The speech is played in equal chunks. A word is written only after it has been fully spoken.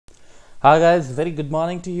Hi guys, very good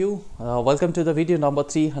morning to you. Welcome to the video number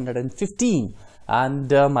 315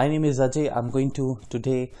 and my name is Ajay. I'm going to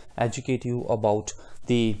today educate you about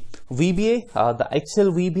the VBA, the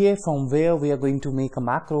Excel VBA, from where we are going to make a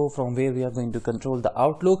macro, from where we are going to control the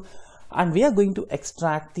Outlook, and we are going to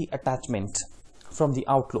extract the attachment from the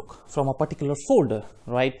Outlook from a particular folder,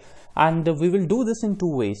 right? And we will do this in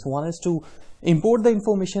two ways. One is to import the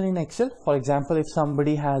information in Excel. For example, if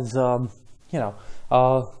somebody has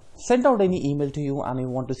sent out any email to you and you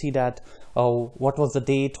want to see that what was the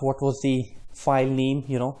date, what was the file name,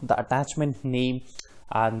 the attachment name,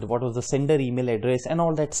 and what was the sender email address and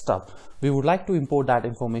all that stuff, we would like to import that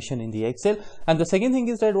information in the Excel. And the second thing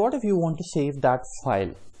is that what if you want to save that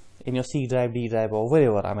file in your C drive, D drive, or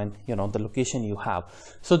wherever, the location you have.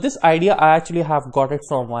 So this idea I actually have got it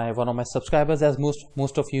from one of my subscribers. As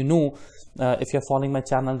most of you know, if you're following my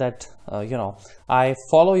channel, that I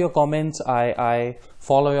follow your comments, I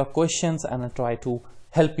follow your questions, and I try to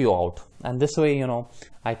help you out. And this way,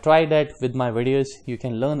 I try that with my videos you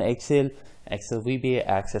can learn Excel VBA,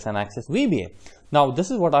 Access, and Access VBA. Now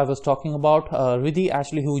this is what I was talking about. Riddhi,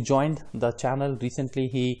 actually, who joined the channel recently,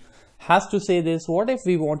 he has to say this: what if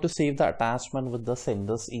we want to save the attachment with the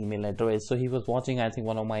sender's email address? So he was watching, I think,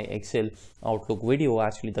 one of my Excel Outlook video,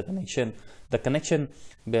 actually the connection,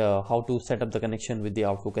 how to set up the connection with the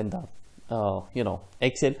Outlook and the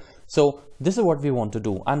Excel. So this is what we want to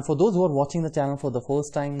do. And for those who are watching the channel for the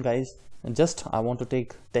first time, guys, I want to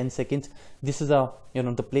take 10 seconds. This is the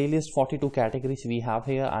playlist, 42 categories we have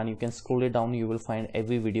here, and you can scroll it down. You will find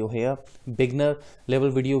every video here. Beginner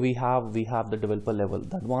level video we have the developer level,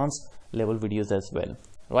 the advanced level videos as well,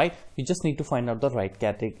 right? You just need to find out the right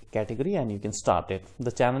category and you can start it.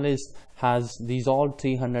 The channel has these all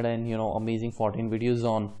 300 and amazing 14 videos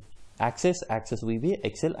on Access VBA,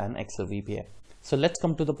 Excel, and Excel VBA. So let's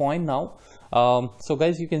come to the point now. So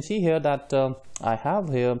guys, you can see here that I have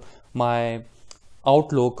here my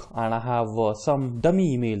Outlook, and I have some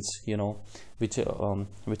dummy emails, which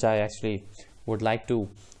I actually would like to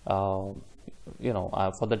for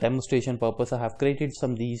the demonstration purpose, I have created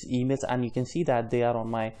these emails, and you can see that they are on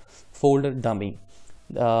my folder dummy.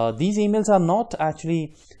 These emails are not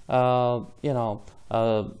actually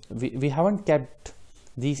we haven't kept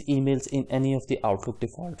these emails in any of the Outlook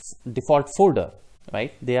default folder,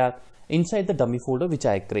 right? They are inside the dummy folder which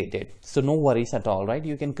I created, so no worries at all, right?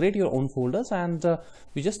 You can create your own folders, and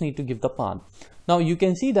you just need to give the path. Now you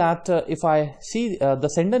can see that if I see the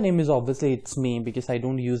sender name is obviously it's me, because I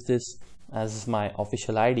don't use this as my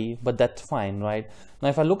official ID, but that's fine, right? Now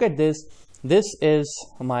if I look at this is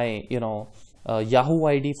my Yahoo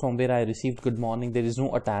ID from where I received good morning. There is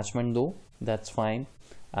no attachment though, that's fine.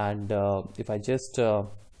 And if I just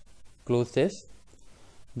close this,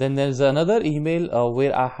 then there's another email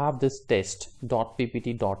where I have this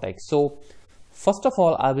test.ppt.x. So first of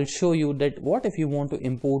all, I will show you that what if you want to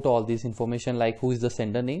import all this information, like who is the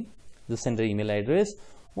sender name, the sender email address,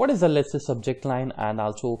 what is the, let's say, subject line, and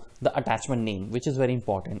also the attachment name, which is very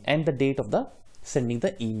important, and the date of the sending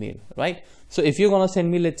the email, right? So if you're gonna send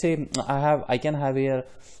me, let's say I can have here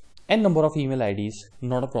n number of email IDs,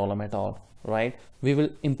 not a problem at all, right? We will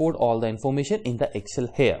import all the information in the Excel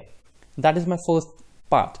here. That is my first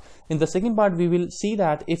part. In the second part, we will see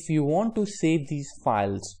that if you want to save these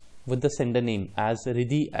files with the sender name, as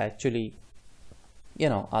Riddhi actually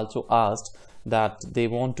also asked, that they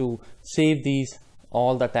want to save these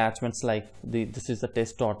all the attachments, like this is the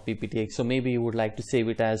test.pptx. So maybe you would like to save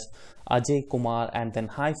it as Ajay Kumar and then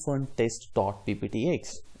hyphen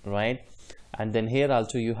test.pptx, right? And then here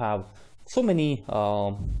also you have so many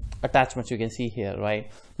attachments you can see here, right?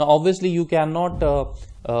 Now obviously you cannot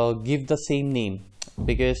give the same name,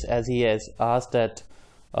 because as he has asked that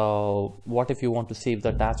what if you want to save the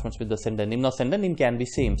attachments with the sender name. Now sender name can be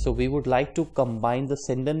same, so we would like to combine the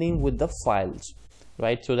sender name with the files,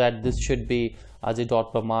 right? So that this should be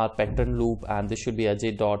Ajay.Parmar pattern loop, and this should be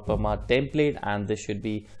Ajay.Parmar template, and this should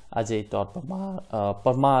be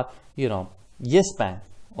Ajay.Parmar yes bang.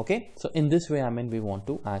 Okay, so in this way, we want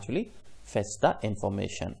to actually fetch the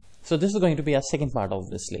information. So this is going to be our second part,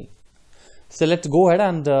 obviously. So let's go ahead,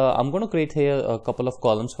 and I'm going to create here a couple of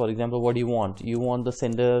columns. For example, what do you want? You want the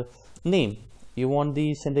sender name, you want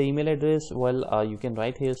the sender email address. Well, you can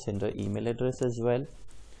write here sender email address as well.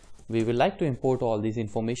 We will like to import all these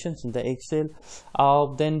informations in the Excel.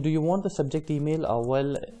 Then do you want the subject email?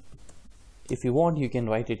 Well, if you want, you can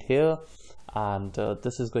write it here, and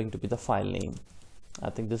this is going to be the file name. I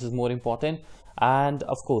think this is more important, and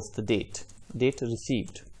of course the date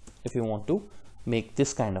received, if you want to make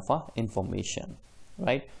this kind of information,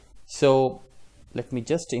 right? So let me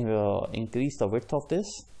just increase the width of this.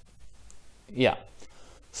 Yeah,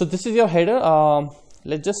 So this is your header.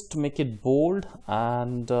 Let's just make it bold,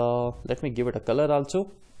 and let me give it a color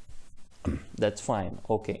also. That's fine.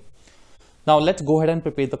 Okay. Now let's go ahead and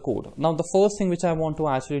prepare the code. Now the first thing which I want to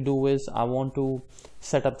actually do is I want to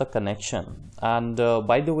set up the connection. And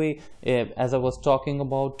by the way, as I was talking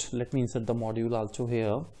about, let me insert the module also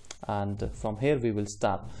here, and from here we will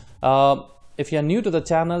start. If you are new to the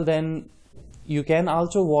channel, then you can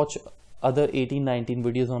also watch other 18-19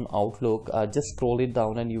 videos on Outlook. Just scroll it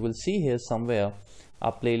down and you will see here somewhere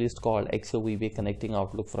a playlist called Excel VBA Connecting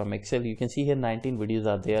Outlook from Excel. You can see here 19 videos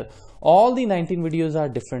are there. All the 19 videos are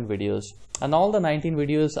different videos, and all the 19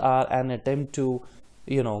 videos are an attempt to,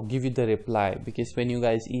 you know, give you the reply, because when you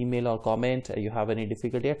guys email or comment, you have any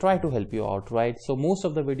difficulty, I try to help you out, right? So most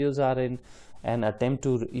of the videos are in an attempt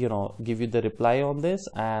to, you know, give you the reply on this,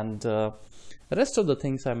 and the rest of the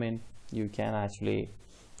things, I mean, you can actually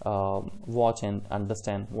watch and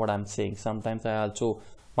understand what I'm saying. Sometimes I also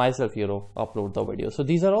myself, you know, upload the video. So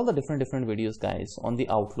these are all the different videos, guys, on the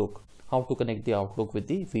Outlook, how to connect the Outlook with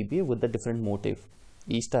the VBA with the different motive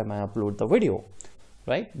each time I upload the video,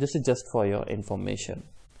 right? This is just for your information.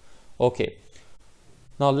 Okay,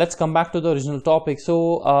 now let's come back to the original topic.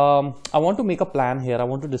 So I want to make a plan here. I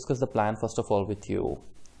want to discuss the plan first of all with you,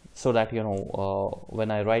 so that, you know, when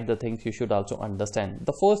I write the things, you should also understand.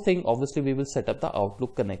 The first thing, obviously, we will set up the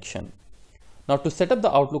Outlook connection. Now to set up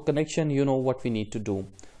the Outlook connection, you know what we need to do.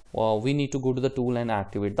 We need to go to the tool and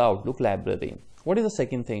activate the Outlook library. What is the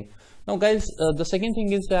second thing? Now guys, the second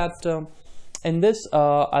thing is that in this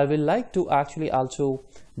I will like to actually also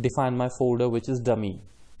define my folder, which is dummy,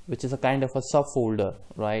 which is a kind of a subfolder,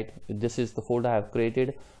 right? This is the folder I have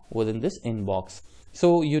created within this inbox.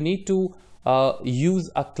 So you need to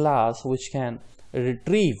use a class which can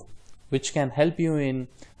retrieve, which can help you in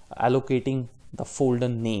allocating the folder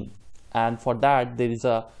name. And for that, there is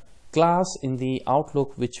a class in the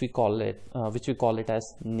Outlook which we call it as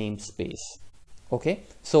namespace. Okay,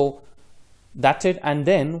 so that's it. And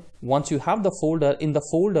then once you have the folder, in the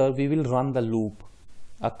folder we will run the loop,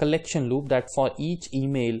 a collection loop, that for each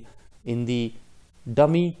email in the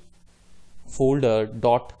dummy folder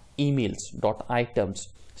dot emails dot items.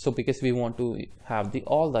 So because we want to have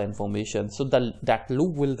all the information, so that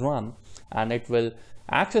loop will run and it will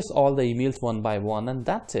access all the emails one by one, and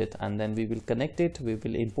that's it. And then we will connect it, we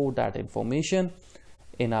will import that information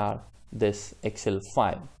in our this Excel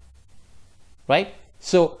file, right?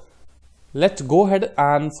 So let's go ahead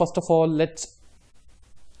and first of all let's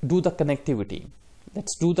do the connectivity.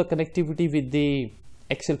 Let's do the connectivity with the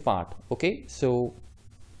Excel part. Okay, so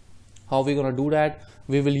how are we gonna do that?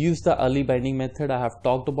 We will use the early binding method. I have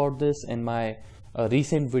talked about this in my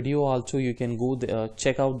recent video also. You can go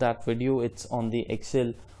check out that video. It's on the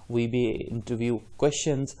Excel VBA interview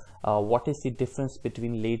questions. What is the difference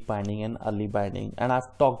between late binding and early binding? And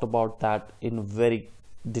I've talked about that in very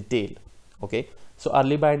detail. Okay, so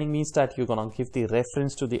early binding means that you're gonna give the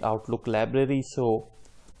reference to the Outlook library. So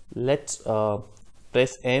let's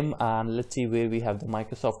press M and let's see where we have the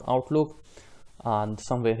Microsoft Outlook, and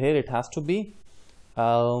somewhere here it has to be.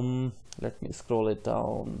 Let me scroll it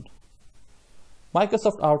down.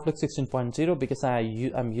 Microsoft Outlook 16.0, because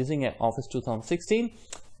I'm using an Office 2016,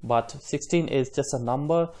 but 16 is just a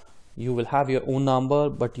number. You will have your own number,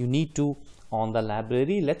 but you need to on the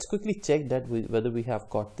library. Let's quickly check that whether we have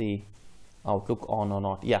got the Outlook on or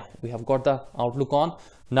not. Yeah, we have got the Outlook on.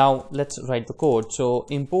 Now let's write the code. So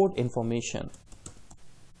import information.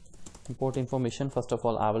 Import information. First of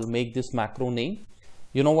all, I will make this macro name.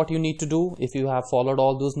 You know what you need to do if you have followed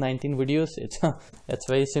all those 19 videos. It's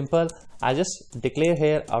very simple. I just declare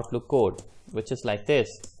here Outlook code, which is like this: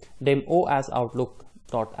 dim o as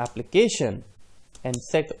outlook.application and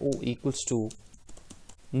set o equals to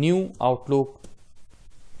new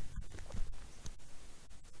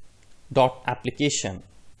outlook.application.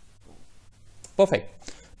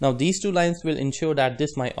 Perfect. Now these two lines will ensure that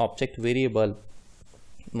this my object variable,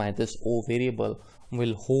 this o variable,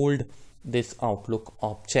 will hold this Outlook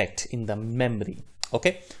object in the memory.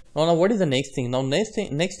 Okay, now what is the next thing? Now next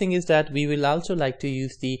thing is that we will also like to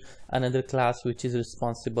use the another class which is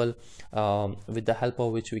responsible with the help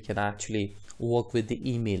of which we can actually work with the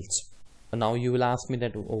emails. Now you will ask me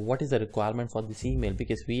that what is the requirement for this email,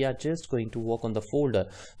 because we are just going to work on the folder,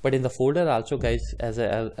 but in the folder also, guys, as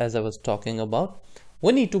I was talking about,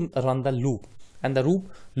 we need to run the loop, and the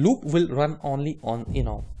loop will run only on, you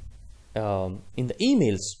know, in the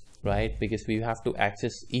emails, right? Because we have to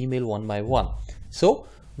access email one by one, so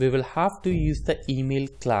we will have to use the email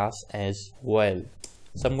class as well.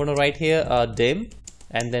 So I'm going to write here dim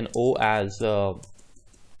and then o as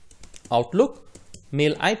Outlook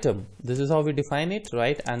mail item. This is how we define it,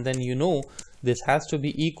 right? And then, you know, this has to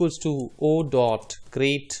be equals to o dot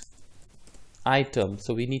create item.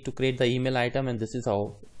 So we need to create the email item, and this is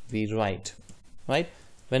how we write, right?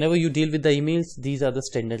 Whenever you deal with the emails, these are the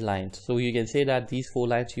standard lines. So you can say that these 4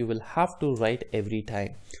 lines you will have to write every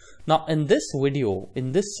time. Now in this video,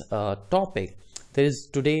 in this topic,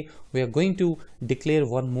 today we are going to declare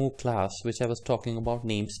one more class, which I was talking about,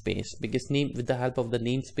 namespace, because with the help of the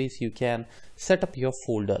namespace you can set up your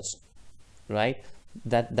folders, right?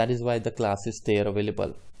 That is why the class is there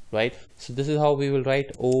available, right? So this is how we will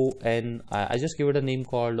write I just give it a name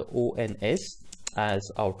called ONS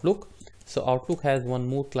as Outlook. So Outlook has one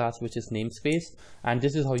more class which is namespace, and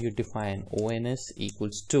this is how you define ONS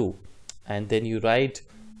equals to, and then you write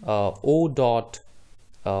o dot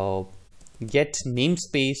get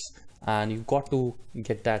namespace, and you got to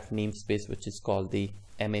get that namespace which is called the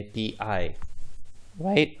MAPI,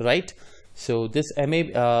 right? So this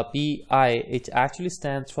MAPI, it actually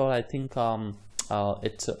stands for, I think I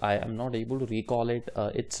am not able to recall it.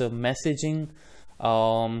 It's a messaging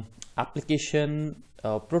application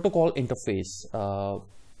protocol interface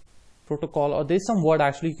protocol, or there's some word,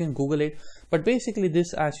 actually you can Google it, but basically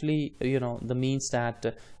this actually the means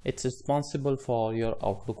that it's responsible for your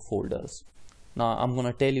Outlook folders. Now I'm going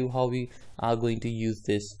to tell you how we are going to use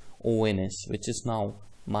this ONS, which is now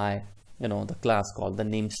my the class called the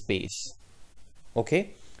namespace.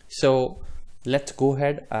 Okay, so let's go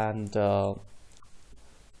ahead and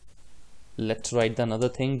let's write another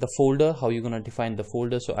thing, the folder. How you're going to define the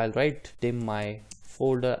folder? So I'll write dim my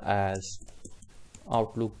folder as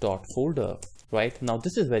outlook.folder. right? Now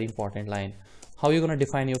this is very important line. How you're going to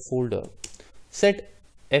define your folder? Set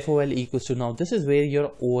fol equals to, now this is where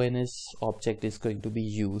your ONS object is going to be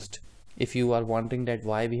used. If you are wondering that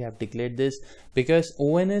why we have declared this, because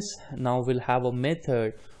ONS now will have a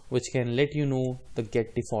method which can let you know the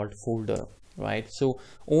get default folder, right? So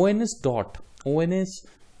ONS dot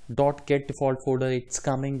get default folder, it's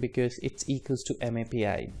coming because it's equals to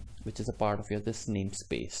MAPI, which is a part of your this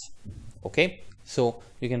namespace. Okay, so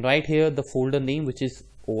you can write here the folder name, which is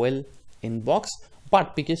OL inbox,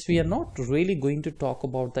 but because we are not really going to talk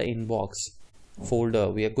about the inbox folder,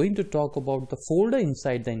 we are going to talk about the folder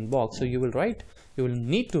inside the inbox. So you will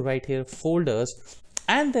need to write here folders,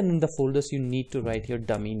 and then in the folders you need to write your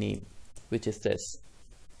dummy name, which is this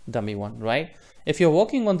dummy one, right? If you're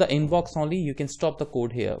working on the inbox only, you can stop the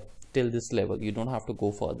code here till this level. You don't have to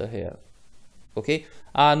go further here. Okay,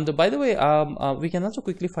 and by the way, we can also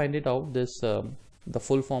quickly find it out, this the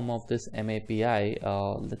full form of this MAPI.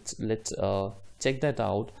 Let's check that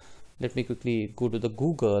out. Let me quickly go to the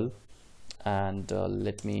Google, and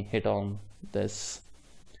let me hit on this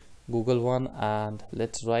Google one, and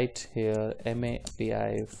let's write here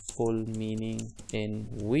MAPI full meaning in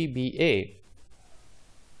VBA.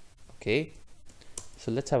 Okay,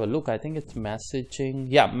 so let's have a look. I think it's messaging,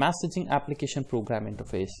 yeah, messaging application program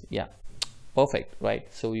interface. Yeah, perfect, right?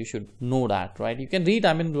 So you should know that, right? You can read,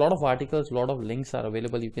 I mean, a lot of articles, a lot of links are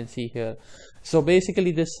available, you can see here. So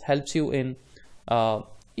basically this helps you in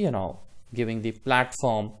giving the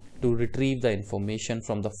platform to retrieve the information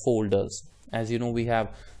from the folders. As you know, we have,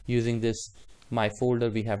 using this my folder,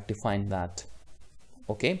 we have defined that.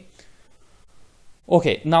 Okay,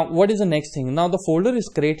 now what is the next thing? Now the folder is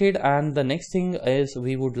created, and the next thing is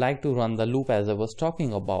we would like to run the loop, as I was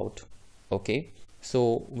talking about. Okay,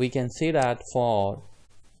 so we can say that for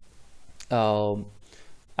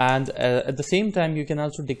and at the same time you can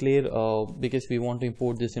also declare, because we want to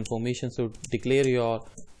import this information, so declare your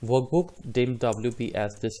workbook dim wp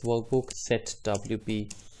as this workbook, set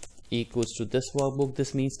wp equals to this workbook.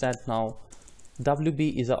 This means that now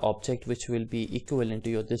WB is an object which will be equivalent to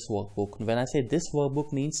your this workbook. When I say this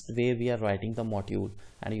workbook, means where we are writing the module,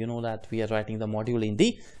 and you know that we are writing the module in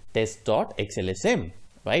the test.xlsm,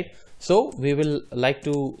 right? So we will like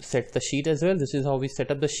to set the sheet as well. This is how we set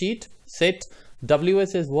up the sheet. Set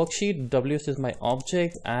WS is worksheet, WS is my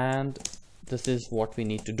object, and this is what we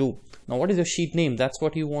need to do. Now what is your sheet name? That's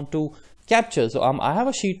what you want to capture. So I have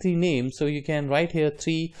a sheet 3 name, so you can write here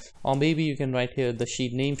 3, or maybe you can write here the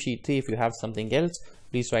sheet name sheet 3. If you have something else,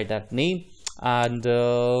 please write that name, and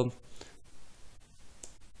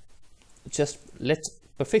just let's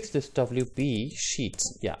prefix this WP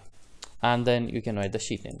sheets, yeah, and then you can write the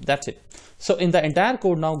sheet name. That's it. So in the entire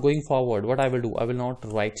code now going forward, what I will do, I will not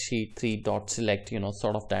write sheet 3 dot select,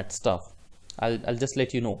 sort of that stuff. I'll just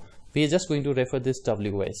let you know. We are just going to refer this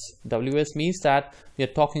WS. WS means that we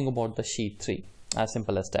are talking about the sheet 3, as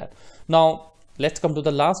simple as that. Now let's come to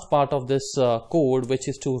the last part of this code, which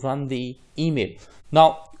is to run the email.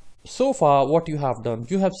 Now so far what you have done,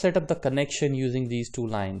 you have set up the connection using these 2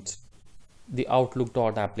 lines, the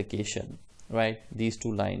outlook.application, right? These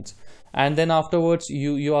two lines. And then afterwards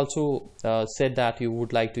you also said that you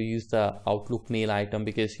would like to use the Outlook mail item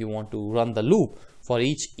because you want to run the loop for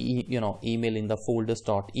each email in the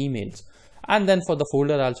folders.emails. And then for the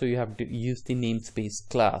folder also you have to use the namespace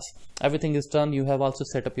class. Everything is done. You have also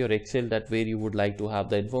set up your Excel that where you would like to have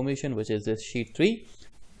the information, which is this sheet 3.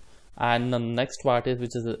 And the next part is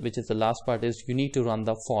which is the last part, is you need to run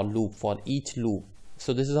the for loop for each loop.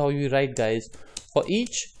 So this is how you write, guys, for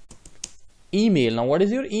each email. Now what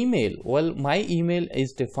is your email? Well, my email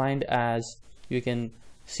is defined as, you can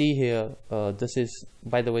see here, this is,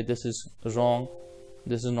 by the way, this is wrong.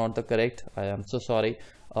 This is not the correct. I am so sorry.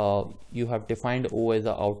 You have defined O as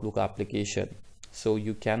the Outlook application, so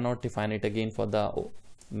you cannot define it again for the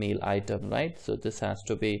mail item, right? So this has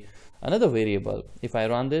to be another variable. If I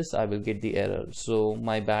run this, I will get the error, so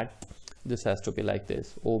my bad. This has to be like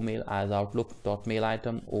this: O mail as Outlook.mail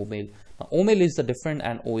item, O mail. Now, O mail is the different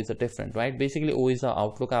and O is the different, right? Basically, O is the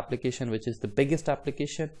Outlook application, which is the biggest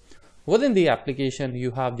application. Within the application,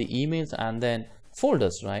 you have the emails and then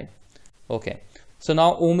folders, right? Okay. So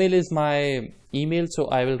now OMail is my email, so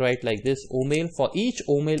I will write like this: OMail for each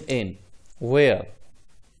OMail in where?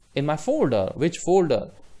 In my folder. Which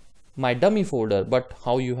folder? My dummy folder. But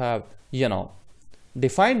how you have,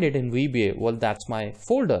 defined it in VBA? Well, that's my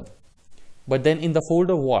folder. But then in the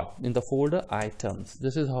folder what? In the folder items.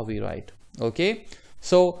 This is how we write. Okay.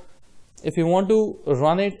 So if you want to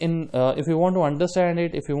run it in, if you want to understand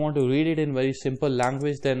it, if you want to read it in very simple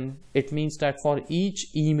language, then it means that for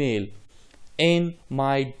each email in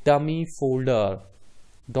my dummy folder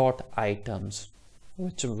dot items,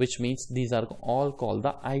 which means these are all called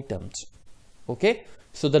the items. Okay,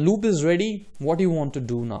 so the loop is ready. What do you want to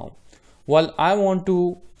do now? Well, I want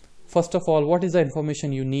to, first of all, what is the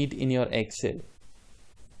information you need in your Excel,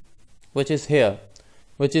 which is here,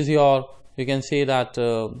 which is your, you can say that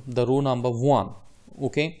the row number 1.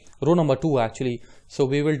 Okay, row number 2 actually. So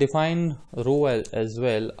we will define row as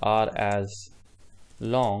well, R as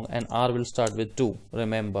long, and R will start with 2,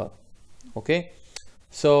 remember. Okay,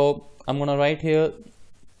 so I'm gonna write here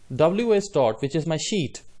WS dot, which is my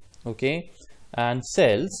sheet, okay, and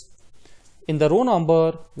cells in the row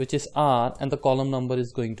number, which is R, and the column number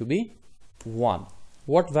is going to be 1.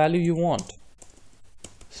 What value you want?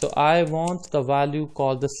 So I want the value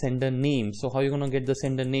called the sender name. So how are you gonna get the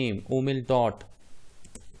sender name? OMail dot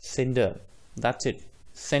sender. That's it,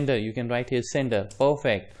 sender. You can write here sender.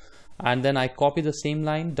 Perfect. And then I copy the same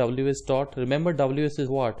line, WS dot. Remember, WS is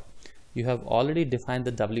what? You have already defined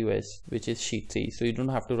the WS, which is sheet 3. So you don't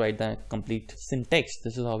have to write the complete syntax.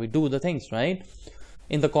 This is how we do the things, right?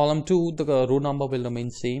 In the column 2, the row number will remain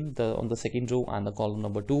same on the second row, and the column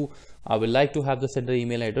number 2, I would like to have the sender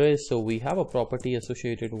email address. So we have a property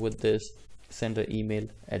associated with this sender email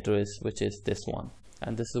address, which is this one.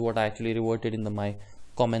 And this is what I actually reverted in my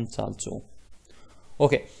comments also.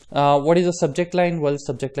 Okay, what is the subject line? Well,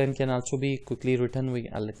 subject line can also be quickly written.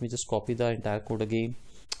 Let me just copy the entire code again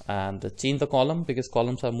and change the column, because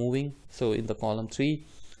columns are moving. So in the column 3,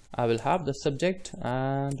 I will have the subject,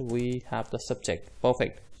 and we have the subject.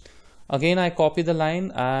 Perfect. Again, I copy the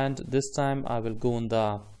line, and this time I will go in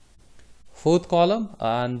the 4th column,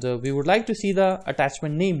 and we would like to see the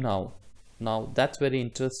attachment name now. Now that's very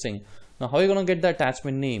interesting. Now how are you going to get the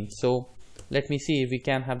attachment name? So let me see if we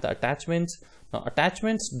can have the attachments. Now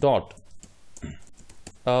attachments dot.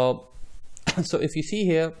 So if you see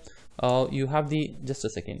here, you have the, just a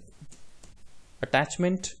second,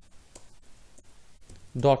 attachment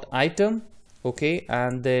dot item. Okay,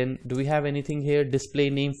 and then do we have anything here? Display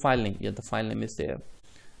name, file name. Yeah, the file name is there.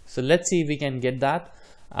 So let's see if we can get that.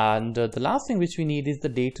 And the last thing which we need is the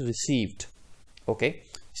date received. Okay,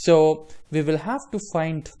 so we will have to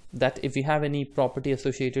find that if we have any property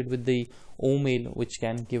associated with the OMail which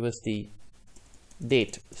can give us the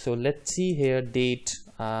date. So let's see here, date.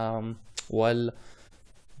 Well,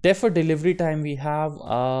 deferred delivery time we have,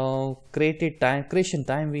 creation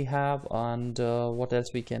time we have, and what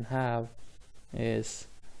else we can have is,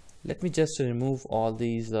 let me just remove all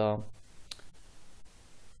these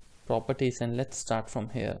properties, and let's start from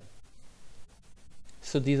here.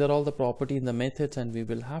 So these are all the properties in the methods, and we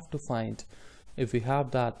will have to find if we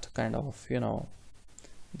have that kind of,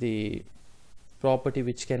 the property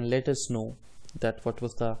which can let us know that what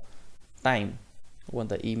was the time when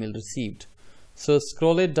the email received. So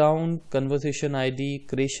scroll it down, conversation ID,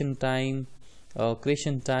 creation time.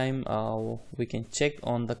 We can check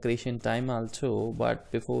on the creation time also, but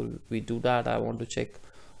before we do that, I want to check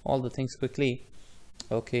all the things quickly.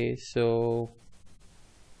 Okay, so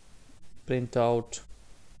print out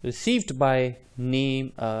received by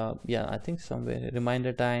name. Yeah, I think somewhere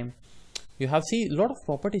reminder time. You have see a lot of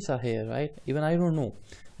properties are here, right? Even I don't know.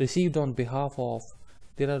 Received on behalf of,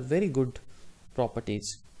 there are very good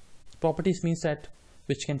properties. Properties means that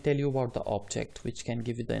which can tell you about the object, which can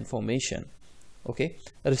give you the information. Okay,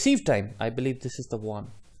 receive time, I believe this is the one.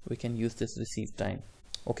 We can use this receive time.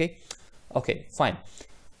 Okay, okay, fine.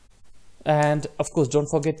 And of course, don't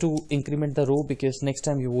forget to increment the row, because next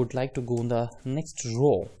time you would like to go in the next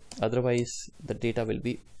row, otherwise the data will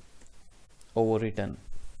be overwritten.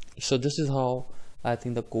 So this is how I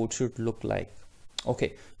think the code should look like.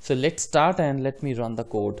 Okay, so let's start and let me run the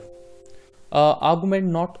code. Argument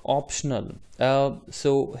not optional.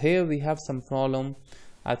 So here we have some problem.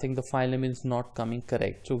 I think the file name is not coming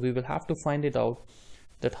correct, so we will have to find it out,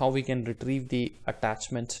 that how we can retrieve the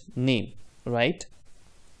attachment name, right?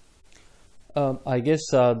 I guess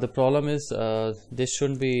the problem is this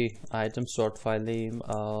shouldn't be items.file name.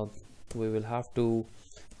 We will have to,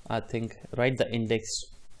 I think, write the index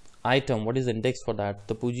item. What is the index for that?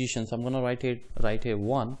 The position. So I'm gonna write here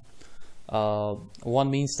 1.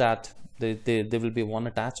 1 means that there will be one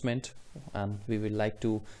attachment, and we will like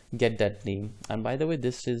to get that name. And by the way,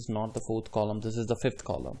 this is not the 4th column, this is the 5th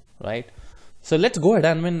column, right? So let's go ahead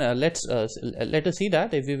and let us see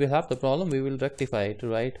that if we will have the problem, we will rectify it,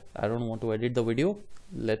 right? I don't want to edit the video.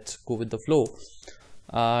 Let's go with the flow.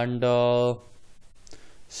 And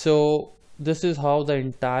so this is how the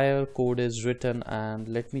entire code is written. And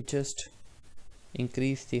let me just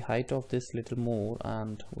increase the height of this little more,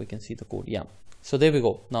 and we can see the code. Yeah, so there we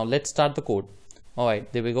go. Now let's start the code. All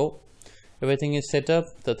right, there we go. Everything is set up,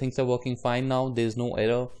 the things are working fine now, there is no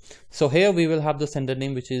error. So here we will have the sender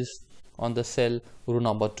name, which is on the cell row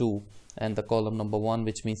number 2, and the column number 1,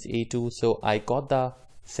 which means A2. So I got the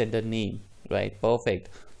sender name, right? Perfect.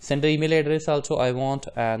 Sender email address also I want,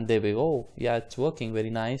 and there we go. Yeah, it's working very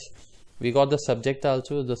nice. We got the subject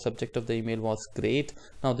also. The subject of the email was great.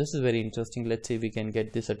 Now this is very interesting. Let's see if we can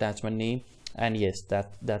get this attachment name. And yes,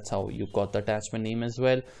 that's how you got the attachment name as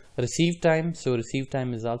well. Receive time. So receive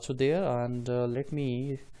time is also there. And let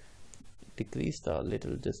me decrease the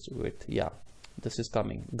little just width. Yeah, this is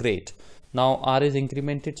coming. Great. Now R is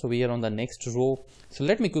incremented, so we are on the next row. So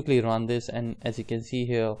let me quickly run this, and as you can see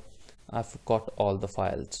here, I've got all the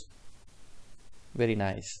files. Very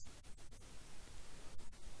nice.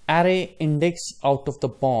 Array index out of the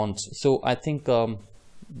bonds. So I think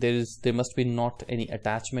there must be not any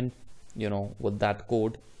attachment, you know, with that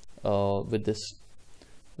code, with this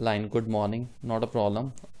line good morning. Not a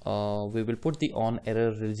problem. We will put the on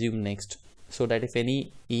error resume next, so that if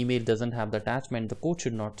any email doesn't have the attachment, the code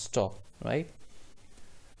should not stop, right?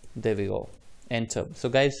 There we go. Enter. So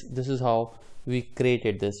guys, this is how we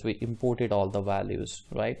created this. We imported all the values,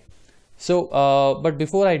 right? So but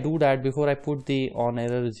before I do that, before I put the on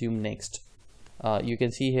error resume next, you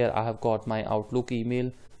can see here I have got my Outlook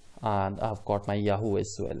email, and I've got my Yahoo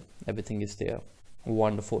as well. Everything is there.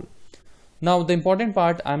 Wonderful. Now the important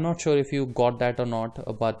part, I'm not sure if you got that or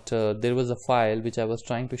not, but there was a file which I was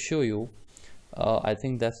trying to show you. I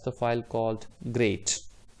think that's the file called great.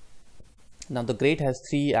 Now the great has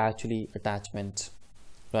 3 actually attachments,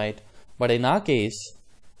 right? But in our case,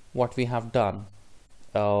 what we have done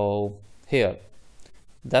here,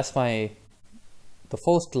 that's the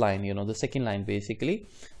first line, you know, the second line basically,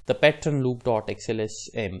 the pattern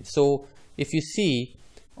loop.xlsm. So if you see,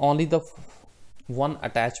 only the one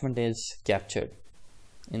attachment is captured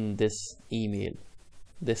in this email,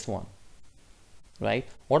 this one, right?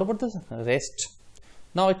 What about the rest?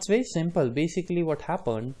 Now it's very simple. Basically what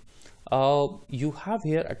happened, you have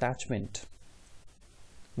here attachment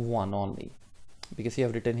 1 only, because you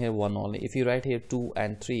have written here 1 only. If you write here 2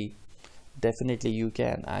 and 3, definitely you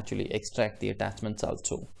can actually extract the attachments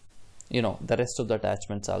also, you know, the rest of the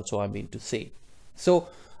attachments also, I mean to say. So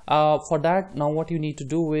for that, now what you need to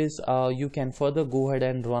do is you can further go ahead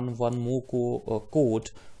and run one more code,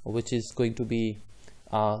 which is going to be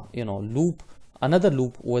you know, another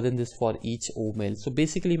loop within this for each email. So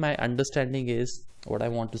basically my understanding is, what I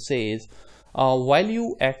want to say is, while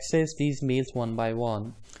you access these mails one by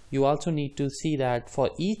one, you also need to see that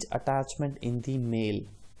for each attachment in the mail,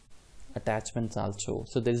 attachments also,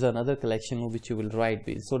 so there is another collection which you will write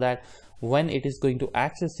with, so that when it is going to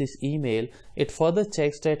access this email, it further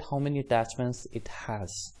checks that how many attachments it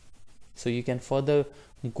has. So you can further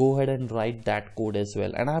go ahead and write that code as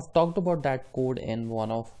well, and I have talked about that code in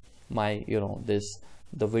one of my, you know,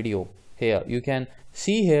 the video. Here you can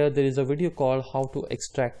see, here there is a video called how to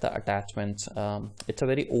extract the attachments. It's a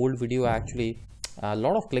very old video actually. A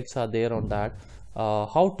lot of clicks are there on that.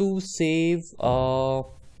 How to save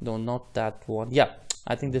no, not that one. Yeah,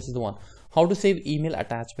 I think this is the one. How to save email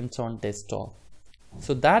attachments on desktop.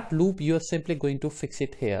 So that loop, you are simply going to fix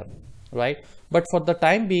it here. right? But for the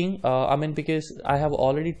time being, I mean, because I have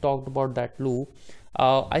already talked about that loop,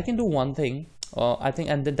 I can do one thing, I think,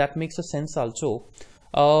 and that makes a sense also.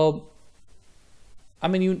 I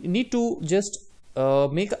mean, you need to just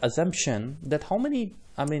make an assumption that how many,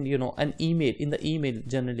 I mean, you know, an email, in the email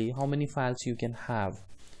generally, how many files you can have.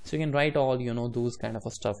 So you can write all, you know, those kind of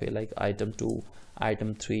a stuff here, like item 2,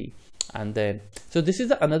 item 3, and then, so this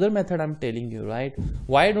is another method I'm telling you, right?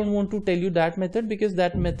 Why I don't want to tell you that method? Because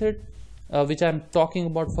that method, which I'm talking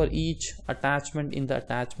about for each attachment in the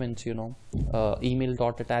attachments, you know, email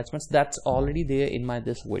dot attachments, that's already there in my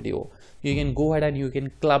this video. You can go ahead and you can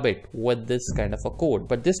club it with this kind of a code,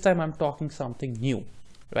 but this time I'm talking something new,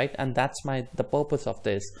 right? And that's the purpose of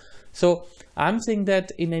this. So I'm saying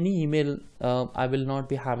that in any email, I will not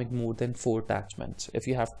be having more than 4 attachments. If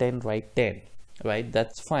you have 10, write 10, right?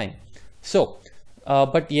 That's fine. So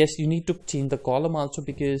but yes, you need to change the column also,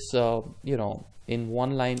 because you know, in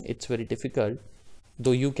one line it's very difficult.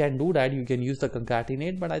 Though you can do that, you can use the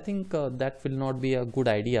concatenate, but I think that will not be a good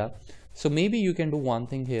idea. So maybe you can do one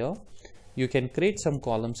thing here. You can create some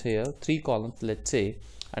columns here, 3 columns let's say,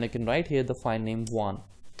 and you can write here the file name 1,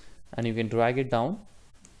 and you can drag it down,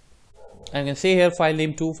 and you can say here file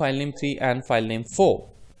name 2, file name 3, and file name 4.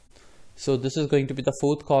 So this is going to be the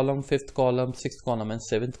 4th column, 5th column, 6th column, and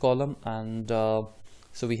 7th column, and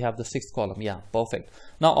so we have the 6th column. Yeah, perfect.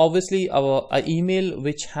 Now obviously our email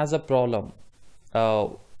which has a problem,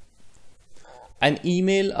 an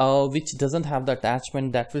email which doesn't have the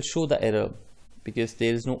attachment, that will show the error because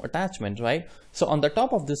there is no attachment, right? So on the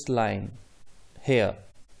top of this line here,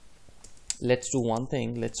 let's do one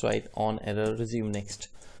thing. Let's write on error resume next.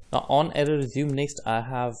 Now on error resume next, I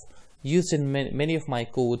have used in many of my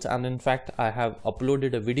codes, and in fact I have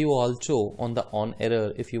uploaded a video also on the on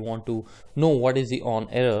error. If you want to know what is the on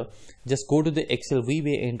error, just go to the Excel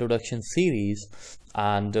VBA introduction series,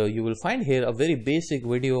 and you will find here a very basic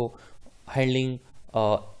video handling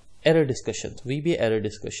error discussions, VBA error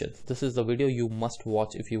discussions. This is the video you must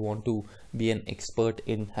watch if you want to be an expert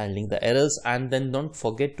in handling the errors. And then don't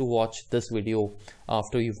forget to watch this video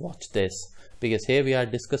after you've watched this, because here we are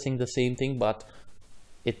discussing the same thing, but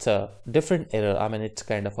it's a different error. I mean, it's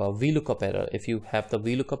kind of a VLOOKUP error. If you have the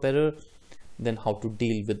VLOOKUP error, then how to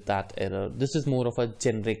deal with that error. This is more of a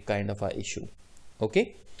generic kind of a issue.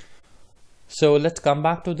 Okay, so let's come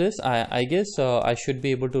back to this. I guess I should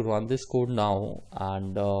be able to run this code now,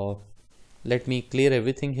 and let me clear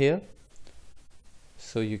everything here.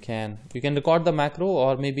 So you can record the macro,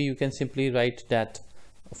 or maybe you can simply write that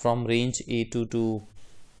from range A2 to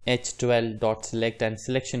h12.select and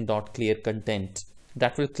selection.clear content.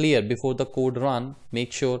 That will clear before the code run.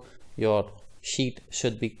 Make sure your sheet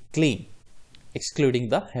should be clean, excluding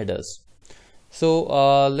the headers. So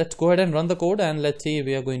let's go ahead and run the code, and let's see,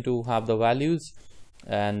 we are going to have the values,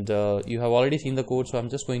 and you have already seen the code, so I'm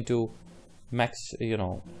just going to max, you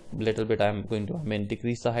know, little bit. I'm going to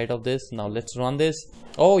decrease the height of this. Now let's run this.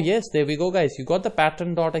 Oh yes, there we go, guys. You got the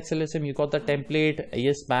pattern.xlsm, you got the template,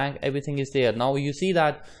 yes, bank, everything is there. Now you see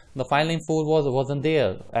that the file name 4 wasn't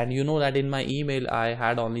there, and you know that in my email I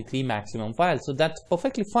had only 3 maximum files, so that's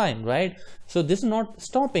perfectly fine, right? So this is not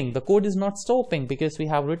stopping, the code is not stopping, because we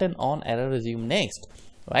have written on error resume next,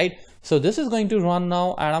 right? So this is going to run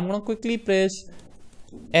now, and I'm going to quickly press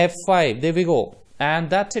F5. There we go. And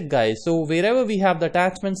that's it, guys. So wherever we have the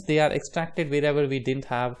attachments, they are extracted. Wherever we didn't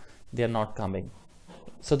have, they are not coming.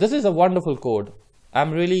 So this is a wonderful code.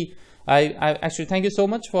 I'm really, I actually thank you so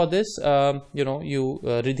much for this. You know,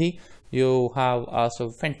 Ridhi, you have asked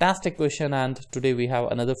a fantastic question, and today we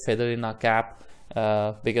have another feather in our cap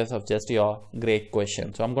because of just your great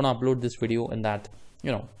question. So I'm going to upload this video in that,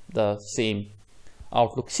 you know, the same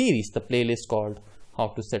Outlook series, the playlist called how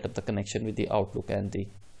to set up the connection with the Outlook and the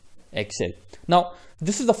Excel. Now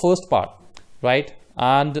this is the first part, right?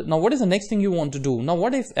 And now what is the next thing you want to do? Now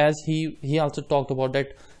what if, as he also talked about,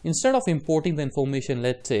 that instead of importing the information,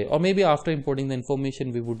 let's say, or maybe after importing the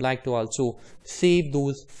information, we would like to also save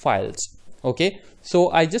those files. Okay, so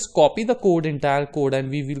I just copy the code, entire code, and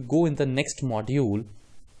we will go in the next module,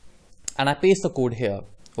 and I paste the code here.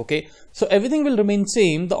 Okay, so everything will remain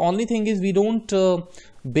same. The only thing is we don't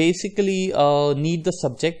basically need the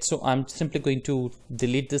subject, so I'm simply going to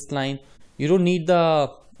delete this line. You don't need the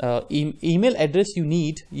email address you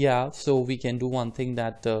need. Yeah, so we can do one thing,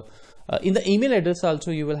 that in the email address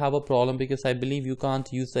also you will have a problem, because I believe you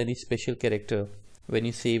can't use any special character when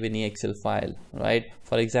you save any Excel file, right?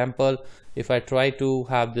 For example, if I try to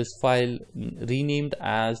have this file renamed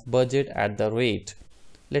as budget at the rate,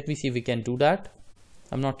 let me see if we can do that.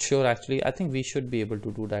 I'm not sure, actually. I think we should be able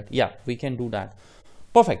to do that. Yeah, we can do that.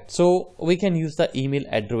 Perfect. So we can use the email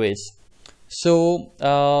address.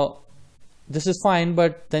 So this is fine,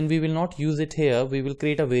 but then we will not use it here. We will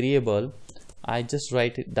create a variable. I just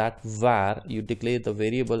write it that var, you declare the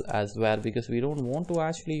variable as var, because we don't want to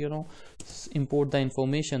actually, you know, import the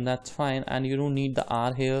information. That's fine, and you don't need the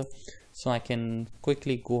r here, so I can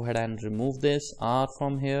quickly go ahead and remove this r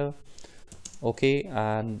from here. Okay,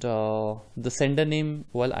 and the sender name,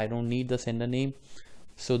 well, I don't need the sender name,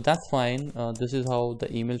 so that's fine. This is how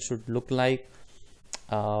the email should look like.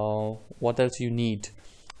 What else you need?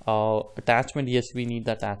 Attachment, yes, we need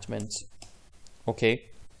the attachments. Okay,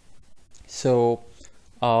 so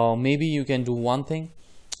maybe you can do one thing.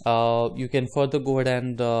 You can further go ahead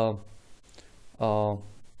and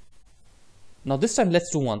now this time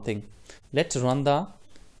let's do one thing. Let's run the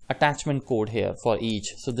attachment code here for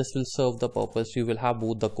each, so this will serve the purpose. You will have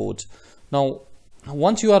both the codes. Now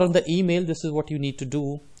once you are on the email, this is what you need to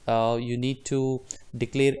do. You need to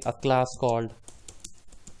declare a class called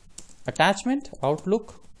attachment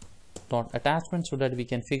outlook dot attachment, so that we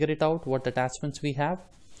can figure it out what attachments we have.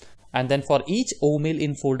 And then for each OMail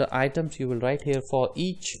in folder items, you will write here for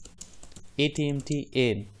each ATMT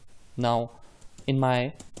in. Now in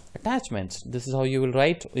my attachments, this is how you will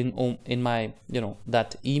write in my, you know,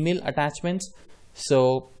 that email attachments.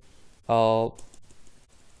 So for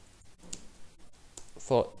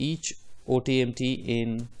each OTMT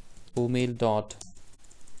in OMail dot,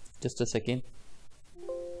 just a second,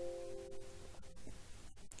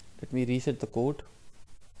 let me reset the code,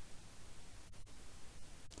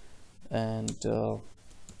 and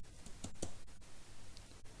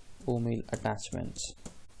OMail attachments,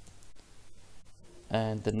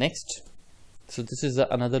 and the next. So this is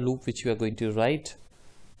another loop which we are going to write,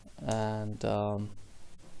 and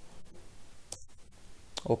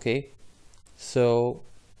okay, so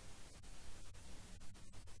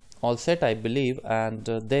all set, I believe. And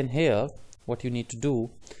then here what you need to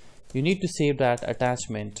do, you need to save that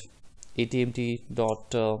attachment ATMT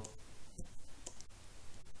dot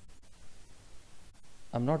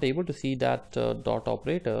I'm not able to see that dot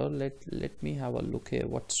operator. Let me have a look here.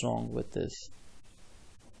 What's wrong with this?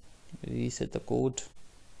 Reset the code.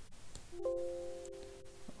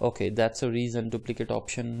 Okay, that's a reason. Duplicate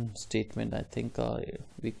option statement. I think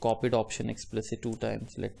we copied option explicit 2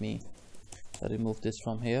 times. Let me remove this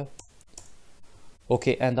from here.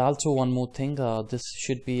 Okay, and also one more thing. This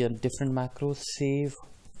should be a different macro. Save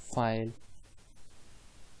file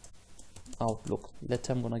outlook.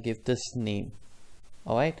 I'm gonna give this name.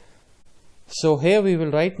 All right, so here we will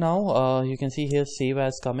write now. You can see here save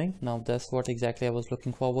as coming. Now that's what exactly I was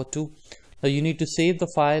looking forward to. Now you need to save the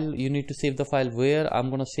file. You need to save the file where? I'm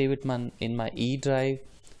gonna save it in my E drive.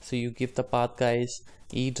 So you give the path, guys,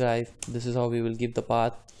 E drive. This is how we will give the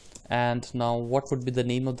path. And now what would be the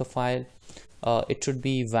name of the file? It should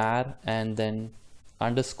be var and then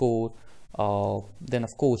underscore, then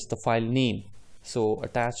of course the file name. So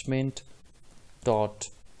attachment dot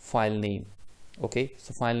file name. Okay,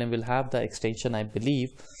 so file name will have the extension, I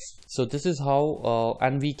believe. So this is how,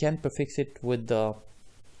 and we can prefix it with a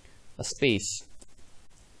space,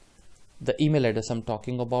 the email address I'm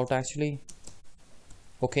talking about actually.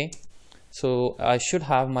 Okay, so I should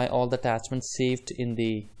have my all the attachments saved in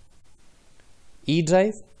the E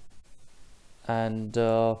drive, and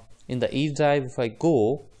in the E drive, if I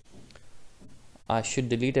go, I should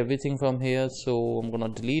delete everything from here. So I'm gonna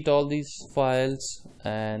delete all these files,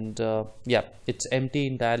 and yeah, it's empty,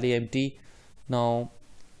 entirely empty. Now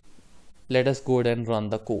let us go ahead and run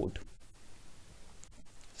the code.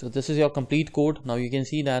 So this is your complete code. Now you can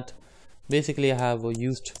see that basically I have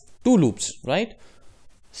used 2 loops, right?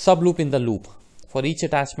 Sub loop in the loop. For each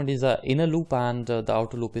attachment is a inner loop, and the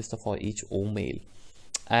outer loop is for each OMail.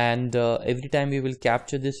 And every time we will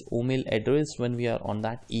capture this OMail address when we are on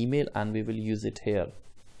that email, and we will use it here.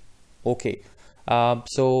 Okay,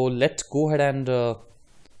 so let's go ahead and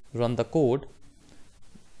run the code,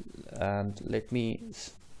 and let me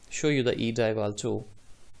show you the E drive also.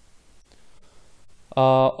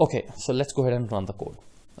 Okay, so let's go ahead and run the code.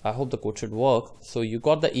 I hope the code should work. So you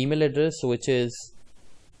got the email address, which is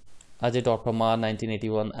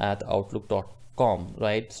ajay.pramar1981@outlook.com,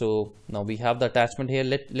 right? So now we have the attachment here.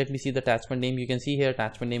 Let me see the attachment name. You can see here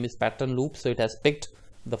attachment name is pattern loop, so it has picked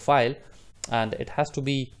the file, and it has to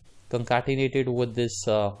be concatenated with this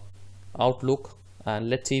outlook. And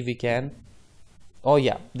let's see if we can. Oh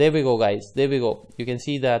yeah, there we go, guys, there we go. You can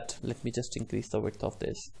see that. Let me just increase the width of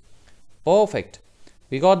this. Perfect.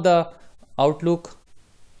 We got the outlook,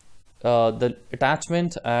 the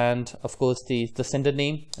attachment, and of course the sender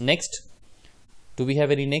name. Next, do we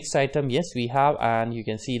have any next item? Yes, we have. And you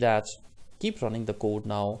can see that. Keep running the code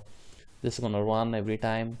now. This is going to run every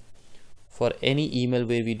time for any email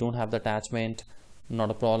where we don't have the attachment. not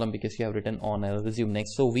a problem because you have written on a resume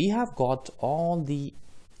next. So we have got all the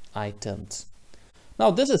items.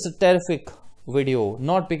 Now this is a terrific video,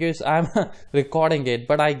 not because I'm recording it,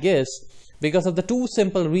 but I guess because of the two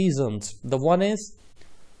simple reasons. The one is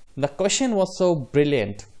the question was so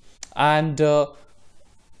brilliant, and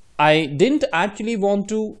I didn't actually want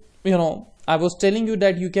to, I was telling you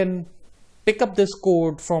that you can pick up this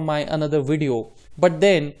code from my another video, but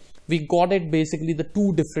then we got it basically the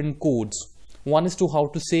two different codes. One is to how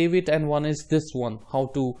to save it, and one is this one, how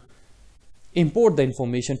to import the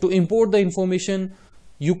information. To import the information,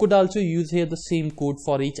 you could also use here the same code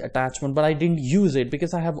for each attachment, but I didn't use it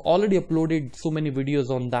because I have already uploaded so many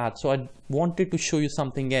videos on that. So I wanted to show you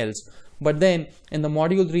something else. But then in the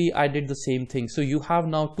module 3, I did the same thing. So you have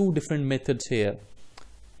now two different methods here.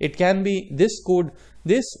 It can be this code,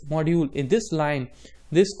 this module in this line,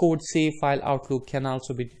 this code save file outlook can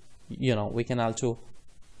also be, we can also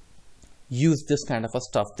use this kind of a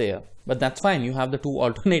stuff there, but that's fine. You have the two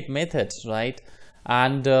alternate methods, right?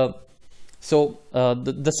 And the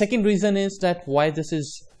second reason is that why this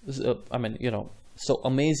is so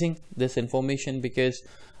amazing, this information, because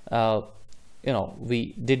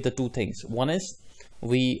we did the two things. One is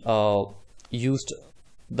we used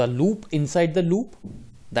the loop inside the loop.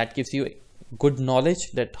 That gives you good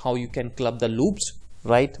knowledge that how you can club the loops,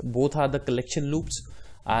 right? Both are the collection loops,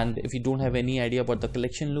 and if you don't have any idea about the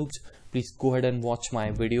collection loops, please go ahead and watch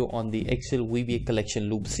my video on the Excel VBA collection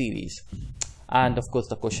loop series. And of course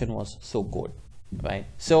the question was so good, right?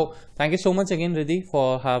 So thank you so much again, Riddhi,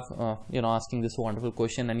 for asking this wonderful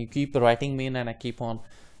question, and you keep writing me in, and I keep on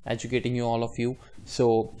educating you, all of you.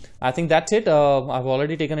 So I think that's it. I've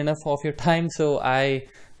already taken enough of your time, so I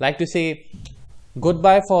like to say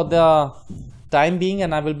goodbye for the time being,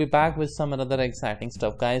 and I will be back with some another exciting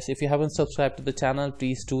stuff. Guys, if you haven't subscribed to the channel,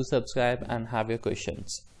 please do subscribe and have your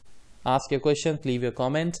questions. Ask your questions, leave your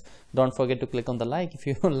comments. Don't forget to click on the like if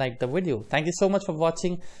you like the video. Thank you so much for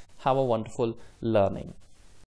watching. Have a wonderful learning.